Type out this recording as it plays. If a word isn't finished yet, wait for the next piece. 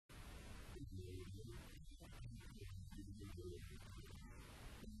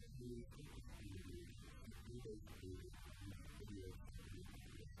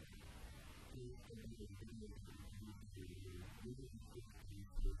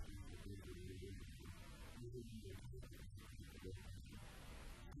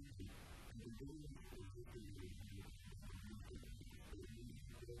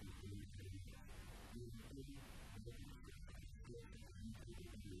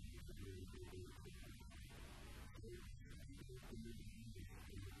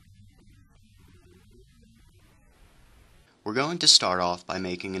We're going to start off by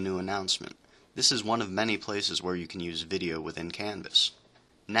making a new announcement. This is one of many places where you can use video within Canvas.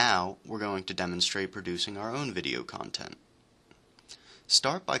 Now, we're going to demonstrate producing our own video content.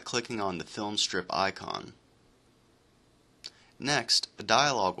 Start by clicking on the film strip icon. Next, a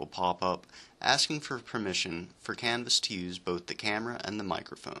dialog will pop up asking for permission for Canvas to use both the camera and the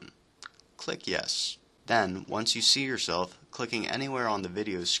microphone. Click Yes. Then, once you see yourself, clicking anywhere on the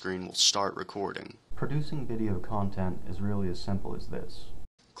video screen will start recording. Producing video content is really as simple as this.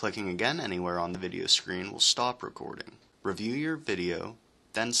 Clicking again anywhere on the video screen will stop recording. Review your video,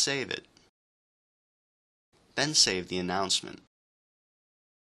 then save it. Then save the announcement.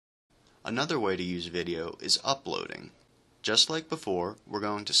 Another way to use video is uploading. Just like before, we're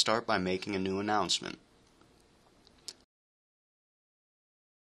going to start by making a new announcement.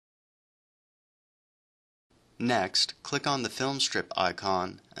 Next, click on the film strip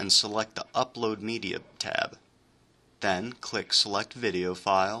icon and select the Upload Media tab. Then, click Select Video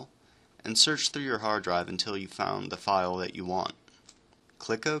File and search through your hard drive until you found the file that you want.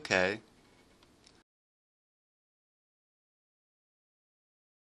 Click OK.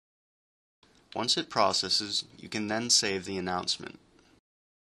 Once it processes, you can then save the announcement.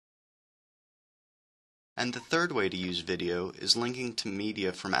 And the third way to use video is linking to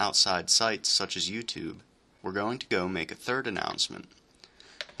media from outside sites such as YouTube. We're going to go make a third announcement.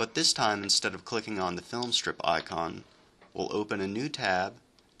 But this time, instead of clicking on the film strip icon, we'll open a new tab,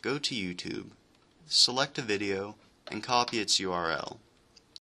 go to YouTube, select a video, and copy its URL.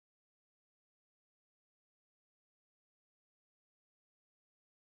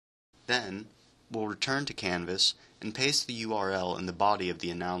 Then, we'll return to Canvas and paste the URL in the body of the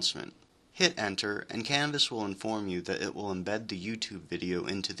announcement. Hit Enter, and Canvas will inform you that it will embed the YouTube video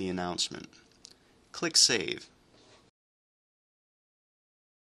into the announcement. Click Save.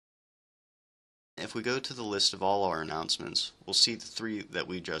 If we go to the list of all our announcements, we'll see the three that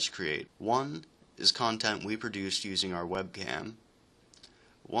we just created. One is content we produced using our webcam.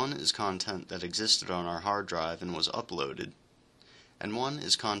 One is content that existed on our hard drive and was uploaded. And one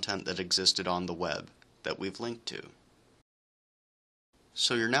is content that existed on the web that we've linked to.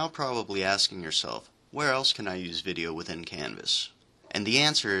 So you're now probably asking yourself, where else can I use video within Canvas? And the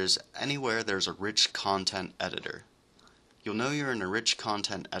answer is anywhere there's a rich content editor. You'll know you're in a rich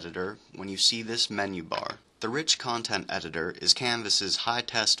content editor when you see this menu bar. The rich content editor is Canvas's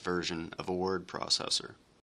high-test version of a word processor.